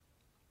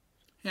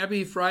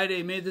Happy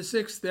Friday, May the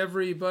 6th,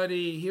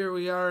 everybody. Here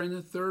we are in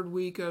the third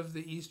week of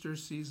the Easter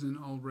season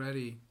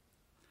already.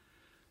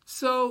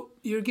 So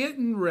you're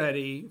getting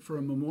ready for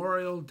a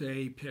Memorial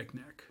Day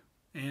picnic.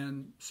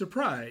 And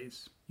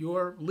surprise,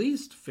 your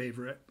least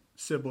favorite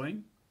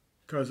sibling,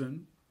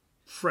 cousin,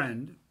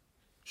 friend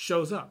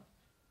shows up.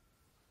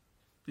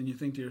 And you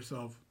think to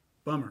yourself,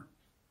 bummer.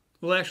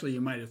 Well, actually,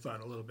 you might have thought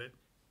a little bit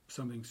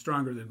something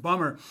stronger than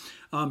bummer.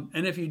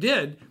 And if you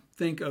did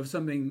think of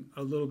something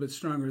a little bit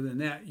stronger than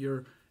that,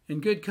 you're in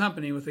good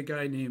company with a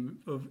guy named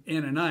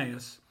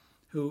Ananias,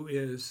 who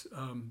is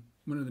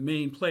one of the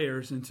main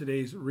players in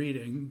today's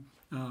reading,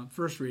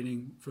 first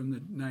reading from the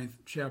 9th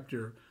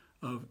chapter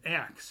of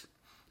Acts.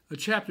 A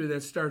chapter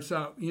that starts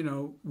out,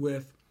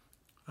 with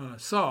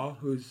Saul,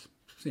 who's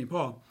St.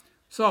 Paul,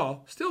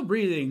 Saul, still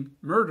breathing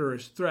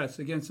murderous threats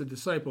against the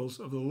disciples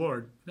of the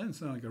Lord. Doesn't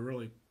sound like a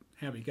really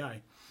happy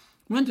guy.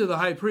 Went to the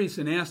high priest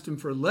and asked him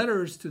for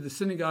letters to the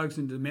synagogues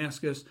in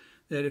Damascus,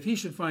 that if he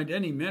should find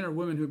any men or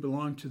women who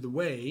belong to the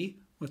way,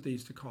 what they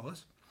used to call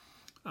us,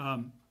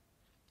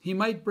 he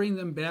might bring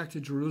them back to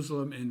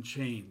Jerusalem in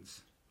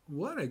chains.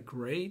 What a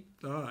great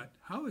thought.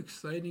 How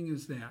exciting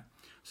is that?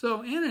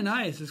 So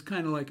Ananias is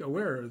kind of like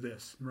aware of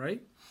this,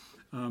 right?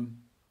 And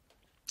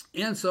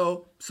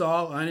so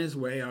Saul, on his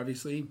way,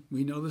 obviously,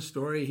 we know the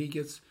story. He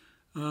gets,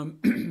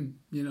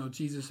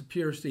 Jesus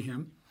appears to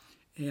him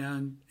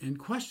and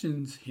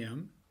questions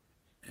him.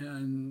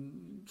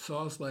 And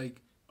Saul's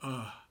like,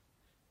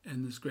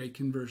 and this great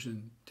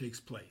conversion takes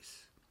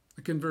place.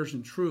 A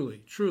conversion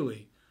truly,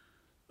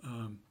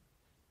 to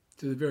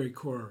the very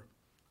core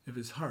of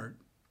his heart.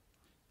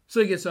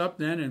 So he gets up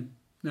then, and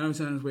now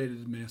he's on his way to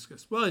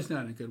Damascus. Well, he's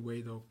not in a good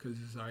way, though, because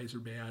his eyes are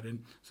bad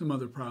and some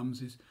other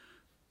problems.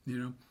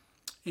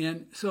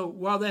 And so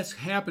while that's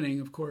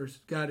happening, of course,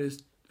 God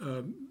is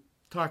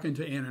talking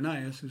to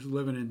Ananias, who's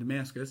living in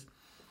Damascus,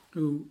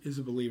 who is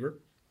a believer.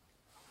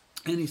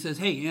 And he says,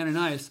 hey,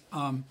 Ananias,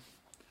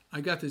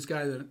 I got this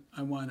guy that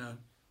I want to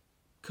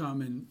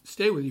come and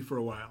stay with you for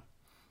a while.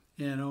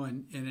 And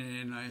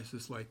Ananias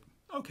is like,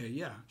 okay,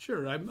 yeah,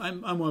 sure,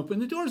 I'm open.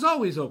 The door's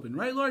always open,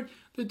 right, Lord?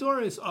 The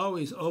door is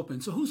always open.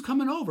 So who's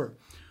coming over?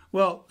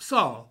 Well,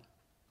 Saul,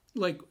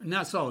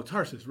 not Saul of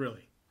Tarsus,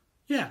 really.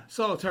 Yeah,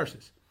 Saul of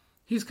Tarsus.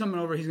 He's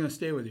coming over. He's going to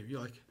stay with you. You're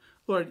like,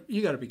 Lord,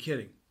 you got to be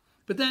kidding.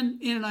 But then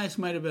Ananias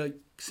might have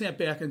sat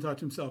back and thought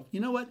to himself,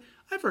 you know what?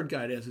 I've heard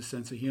God has a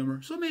sense of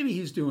humor, so maybe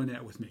he's doing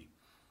that with me.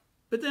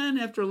 But then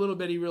after a little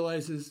bit, he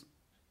realizes,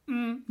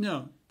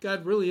 no,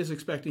 God really is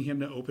expecting him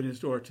to open his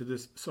door to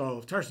this Saul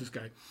of Tarsus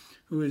guy,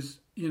 who is,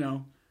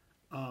 and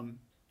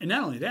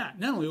not only that,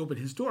 not only open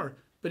his door,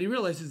 but he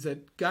realizes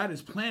that God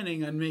is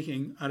planning on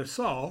making out of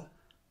Saul,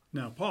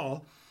 now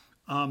Paul,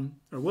 or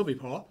will be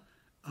Paul,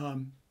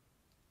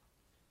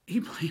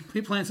 he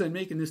plans on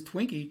making this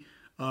Twinkie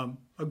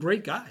a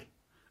great guy.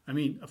 I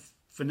mean, a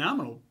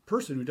phenomenal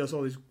person who does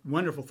all these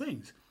wonderful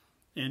things.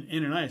 And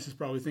Ananias is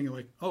probably thinking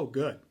like, oh,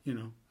 good,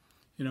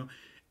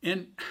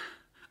 And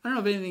I don't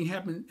know if anything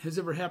has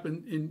ever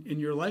happened in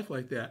your life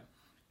like that.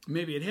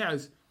 Maybe it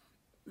has,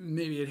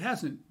 maybe it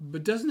hasn't.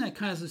 But doesn't that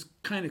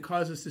kind of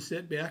cause us to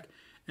sit back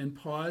and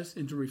pause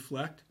and to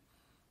reflect?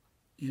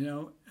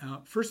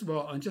 First of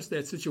all, on just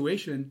that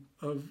situation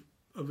of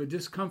a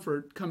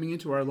discomfort coming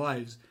into our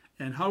lives,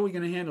 and how are we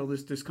going to handle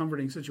this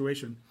discomforting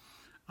situation?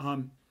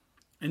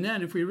 And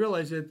then if we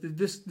realize that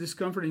this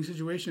discomforting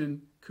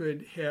situation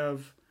could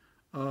have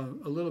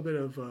a little bit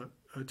of a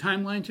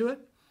timeline to it,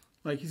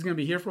 like he's going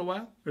to be here for a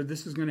while, or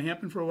this is going to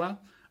happen for a while.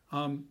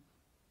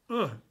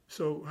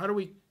 So how do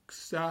we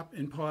stop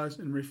and pause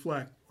and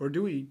reflect? Or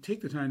do we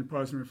take the time to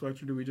pause and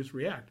reflect, or do we just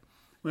react?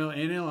 Well,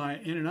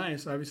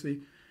 Ananias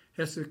obviously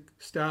has to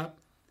stop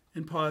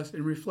and pause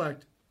and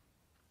reflect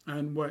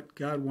on what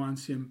God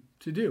wants him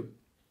to do.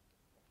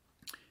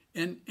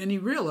 And he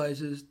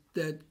realizes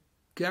that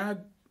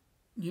God,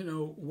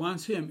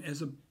 wants him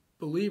as a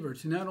believer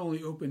to not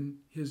only open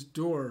his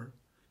door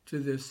to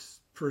this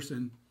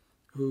person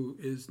who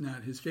is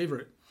not his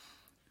favorite,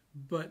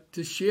 but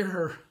to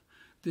share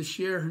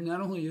not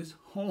only his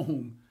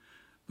home,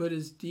 but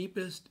his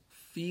deepest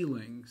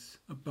feelings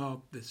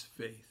about this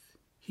faith.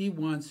 He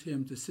wants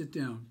him to sit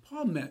down.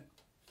 Paul met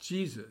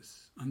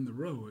Jesus on the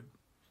road,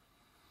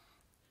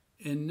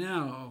 and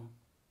now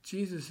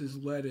Jesus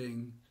is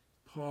letting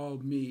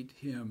Paul meet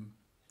him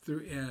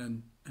through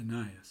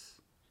Ananias.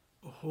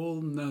 A whole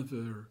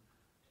nother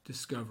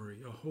discovery,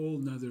 a whole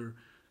nother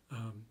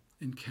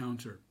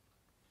encounter.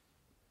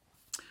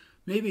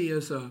 Maybe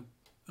as a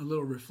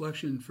little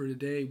reflection for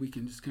today, we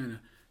can just kind of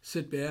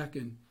sit back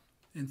and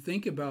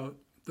think about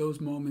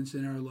those moments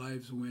in our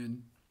lives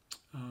when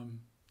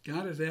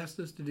God has asked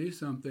us to do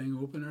something,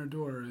 open our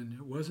door, and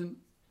it wasn't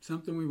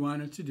something we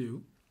wanted to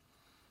do.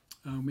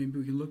 Maybe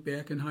we can look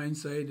back in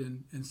hindsight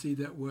and see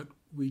that what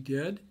we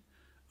did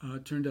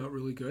turned out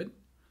really good.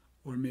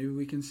 Or maybe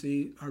we can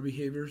see our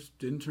behaviors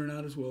didn't turn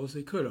out as well as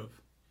they could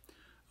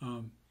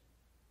have.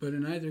 But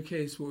in either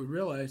case, what we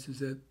realize is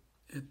that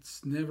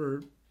it's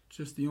never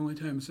just the only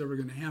time it's ever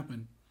going to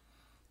happen.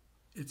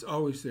 It's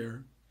always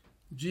there.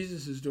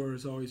 Jesus' door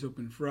is always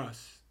open for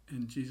us.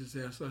 And Jesus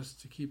asks us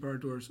to keep our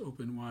doors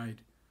open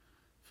wide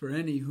for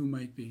any who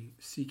might be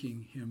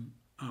seeking him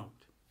out.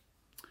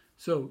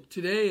 So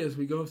today, as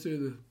we go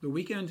through the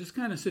weekend, just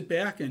kind of sit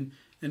back and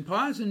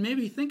pause and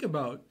maybe think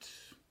about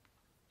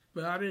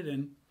it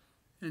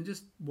and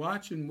just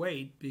watch and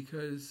wait,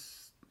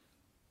 because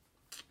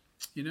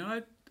you know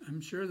what?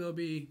 I'm sure there'll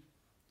be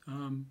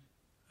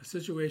a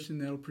situation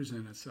that'll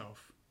present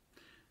itself.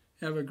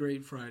 Have a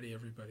great Friday,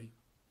 everybody.